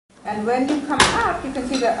And when you come up, you can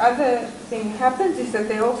see the other thing happens is that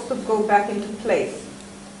they also go back into place.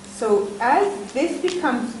 So as this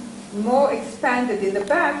becomes more expanded in the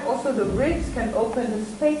back, also the ribs can open, the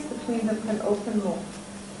space between them can open more.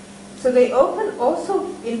 So they open also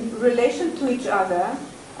in relation to each other,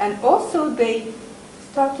 and also they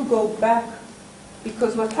start to go back,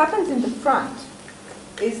 because what happens in the front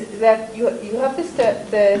is that you have the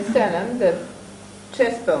sternum, the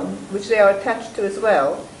chest bone, which they are attached to as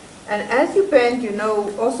well. And as you bend, you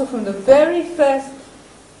know, also from the very first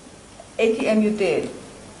ATM you did,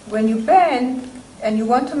 when you bend and you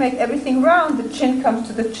want to make everything round, the chin comes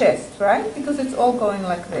to the chest, right? Because it's all going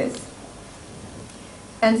like this.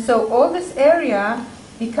 And so all this area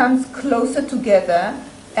becomes closer together,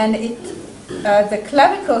 and the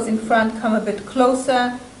clavicles in front come a bit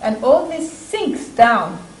closer, and all this sinks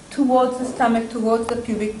down towards the stomach, towards the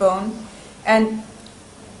pubic bone. And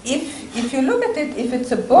if you look at it, if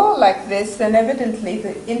it's a ball like this, then evidently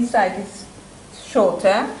the inside is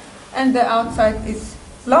shorter and the outside is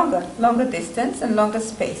longer distance and longer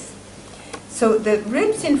space. So the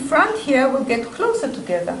ribs in front here will get closer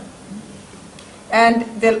together. And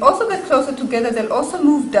they'll also get closer together, they'll also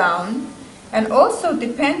move down, and also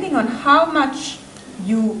depending on how much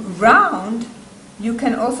you round, you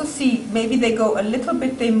can also see maybe they go a little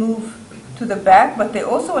bit, they move to the back, but they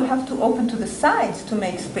also will have to open to the sides to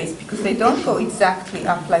make space, because they don't go exactly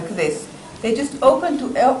up like this. They just open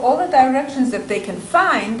to all the directions that they can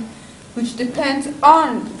find, which depends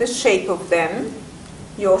on the shape of them,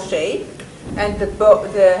 your shape, and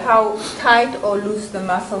how tight or loose the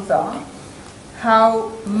muscles are, how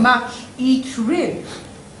much each rib,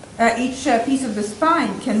 each piece of the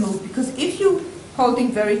spine can move. Because if you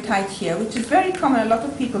holding very tight here, which is very common, a lot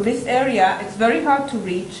of people, this area, it's very hard to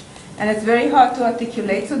reach, and it's very hard to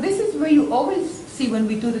articulate. So this is where you always see when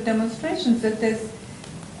we do the demonstrations that there's,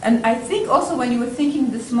 and I think also when you were thinking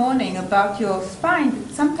this morning about your spine,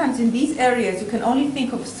 sometimes in these areas you can only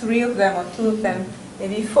think of 3 of them or 2 of them,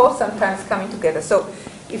 maybe 4 sometimes coming together. So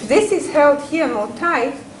if this is held here more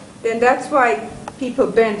tight, then that's why people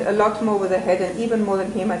bend a lot more with their head, and even more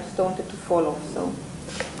than him. I just don't want it to fall off. So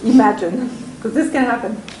imagine, because this can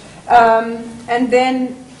happen. And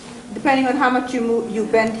then depending on how much you move, you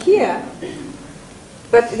bend here,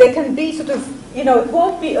 but they can be sort of, you know, it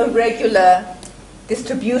won't be a regular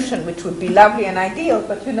distribution, which would be lovely and ideal,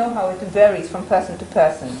 but you know how it varies from person to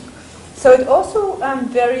person. So it also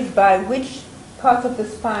varies by which parts of the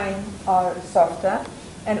spine are softer,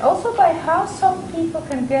 and also by how soft people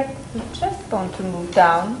can get the chest bone to move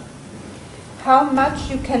down, how much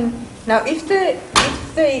you can. Now, if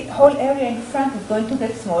the whole area in front is going to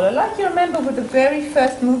get smaller, like you remember with the very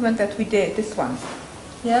first movement that we did, this one.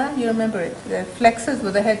 Yeah, you remember it? The flexors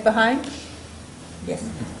with the head behind? Yes.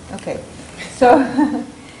 Okay. So,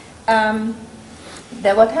 then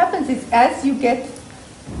what happens is, as you get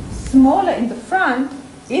smaller in the front,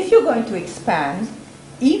 if you're going to expand,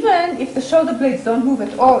 even if the shoulder blades don't move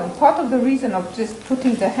at all, and part of the reason of just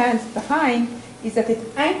putting the hands behind is that it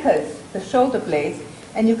anchors the shoulder blades,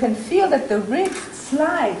 and you can feel that the ribs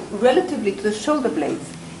slide relatively to the shoulder blades.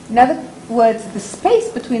 In other words, the space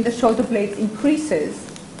between the shoulder blades increases.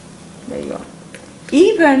 There you go.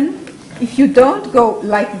 Even if you don't go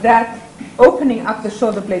like that, opening up the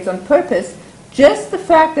shoulder blades on purpose, just the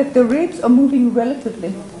fact that the ribs are moving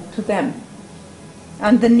relatively to them,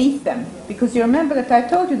 underneath them. Because you remember that I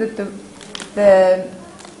told you that the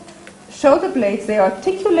shoulder blades, they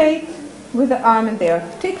articulate with the arm, and they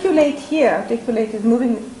articulate here. Articulate is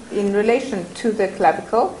moving in relation to the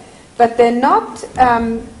clavicle, but they're not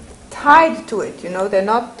tied to it, you know, they're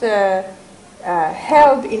not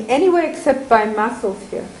held in any way except by muscles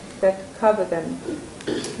here that cover them.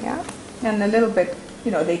 Yeah? And a little bit,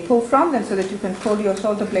 you know, they pull from them so that you can pull your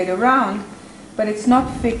shoulder blade around, but it's not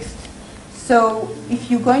fixed. So if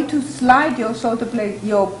you're going to slide your shoulder blade,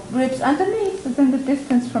 your ribs underneath, then the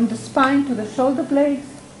distance from the spine to the shoulder blades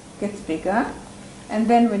gets bigger. And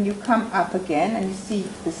then when you come up again and you see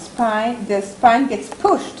the spine gets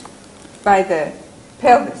pushed by the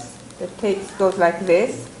pelvis. The goes like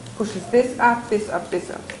this, pushes this up,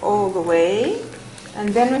 all the way. And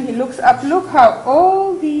then when he looks up, look how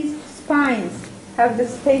all these spines have the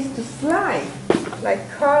space to slide, like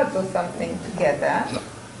cards or something together.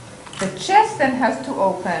 The chest then has to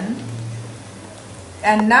open,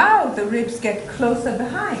 and now the ribs get closer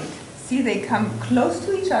behind. See, they come close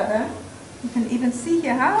to each other. You can even see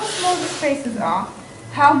here how small the spaces are,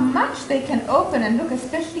 how much they can open, and look,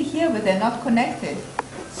 especially here where they're not connected,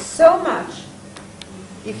 so much.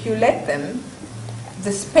 If you let them,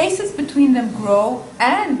 the spaces between them grow,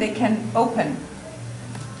 and they can open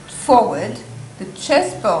forward. the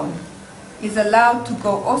chest bone is allowed to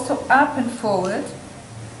go also up and forward.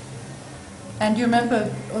 And you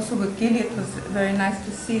remember also with Gilly, it was very nice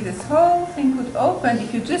to see this whole thing could open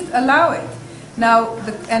if you just allow it. Now,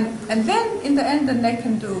 and then in the end the neck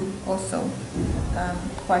can do also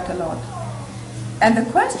quite a lot. And the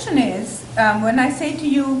question is, when I say to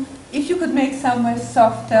you, if you could make somewhere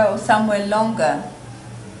softer or somewhere longer,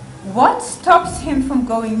 what stops him from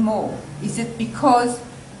going more? Is it because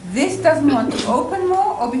this doesn't want to open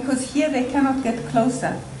more, or because here they cannot get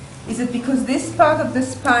closer? Is it because this part of the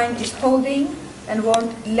spine is holding and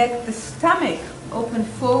won't let the stomach open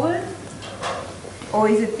forward? Or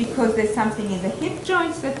is it because there's something in the hip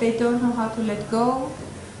joints that they don't know how to let go?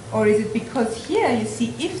 Or is it because here, you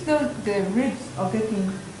see, if the ribs are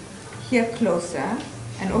getting here closer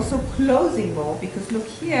and also closing more, because look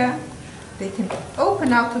here, they can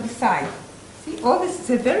open out to the side. See, all this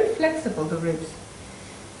is very flexible, the ribs.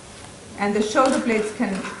 And the shoulder blades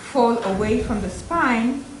can fall away from the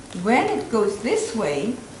spine. When it goes this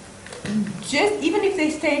way, just even if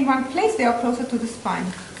they stay in one place, they are closer to the spine.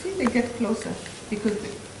 See, they get closer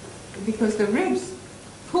because the ribs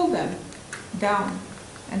pull them down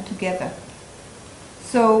and together.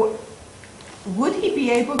 So would he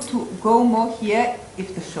be able to go more here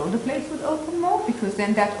if the shoulder blades would open more? Because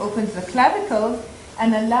then that opens the clavicles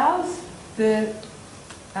and allows the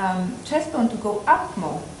chest bone to go up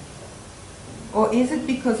more. Or is it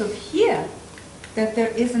because of here that there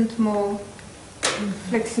isn't more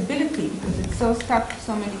flexibility, because it's so stuck for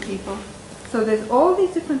so many people? So there's all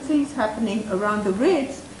these different things happening around the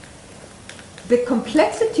ribs. The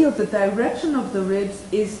complexity of the direction of the ribs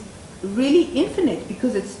is really infinite,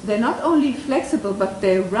 because they're not only flexible, but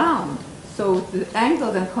they're round. So the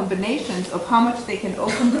angles and combinations of how much they can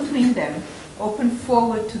open between them, open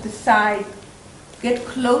forward to the side, get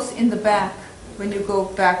close in the back when you go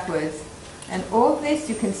backwards. And all this,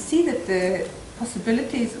 you can see that the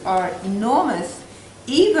possibilities are enormous,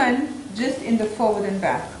 even just in the forward and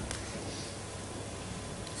back.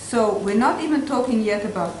 So we're not even talking yet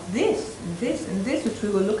about this, and this, and this, which we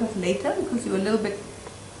will look at later, because you a little bit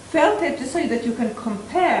felt it, just so that you can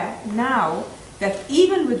compare now that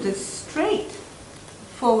even with the straight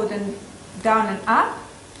forward and down and up,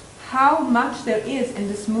 how much there is in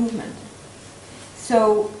this movement.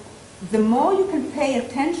 So the more you can pay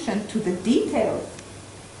attention to the details,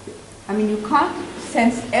 I mean, you can't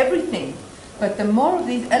sense everything, but the more of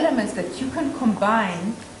these elements that you can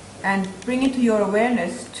combine and bring into your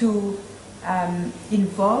awareness to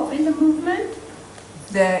involve in the movement,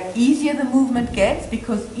 the easier the movement gets,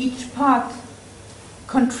 because each part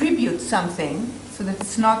contributes something, so that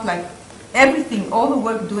it's not like everything, all the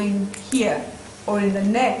work doing here or in the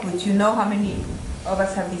neck, which you know how many of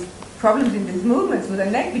us have these problems in these movements with the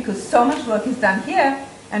neck, because so much work is done here,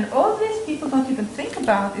 and all this people don't even think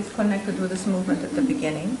about is connected with this movement at the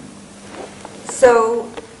beginning. So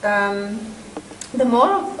the more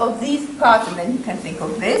of these parts, and then you can think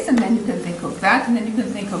of this, and then you can think of that, and then you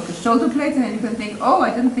can think of the shoulder blades, and then you can think, oh, I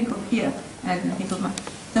didn't think of here, and I didn't think of my...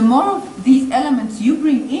 The more of these elements you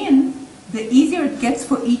bring in, the easier it gets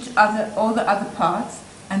for each other, all the other parts,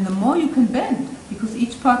 and the more you can bend, because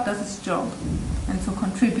each part does its job, and so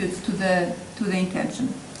contributes to the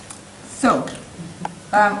intention. So,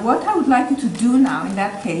 what I would like you to do now, in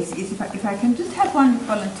that case, is if I can just have one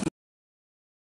volunteer.